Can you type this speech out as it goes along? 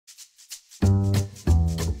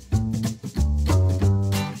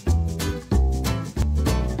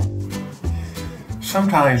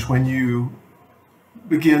Sometimes when you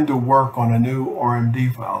begin to work on a new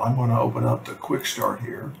RMD file, I'm going to open up the Quick Start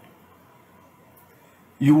here,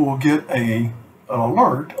 you will get an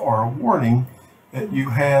alert or a warning that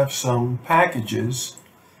you have some packages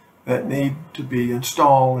that need to be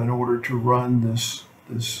installed in order to run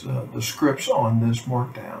the scripts on this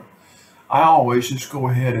markdown. I always just go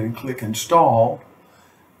ahead and click install,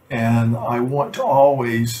 and I want to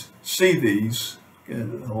always see these.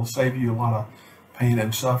 It'll save you a lot of pain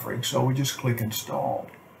and suffering. So we just click install.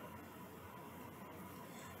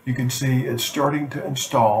 You can see it's starting to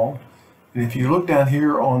install. And if you look down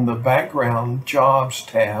here on the background jobs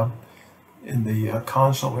tab in the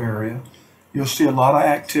console area, you'll see a lot of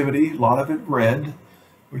activity, a lot of it red,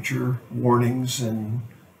 which are warnings and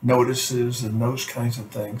notices and those kinds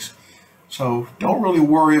of things. So don't really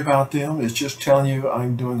worry about them. It's just telling you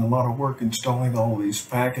I'm doing a lot of work installing all these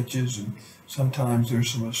packages, and sometimes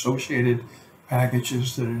there's some associated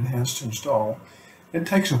packages that it has to install. It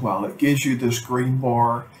takes a while. It gives you this green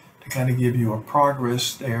bar to kind of give you a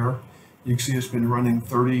progress there. You can see it's been running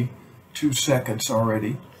 32 seconds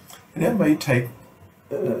already, and it may take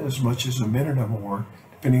as much as a minute or more,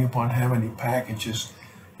 depending upon how many packages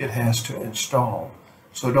it has to install.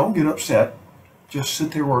 So don't get upset. Just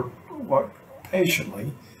sit there work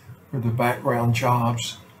patiently for the background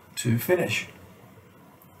jobs to finish.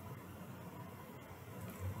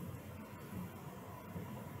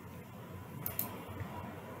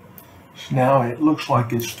 So now it looks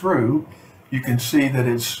like it's through. You can see that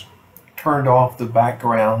it's turned off the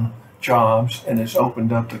background jobs and it's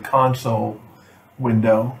opened up the console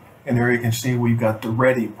window, and there you can see we've got the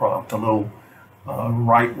ready prompt, a little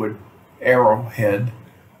rightward arrowhead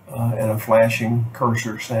and a flashing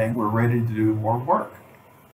cursor saying we're ready to do more work.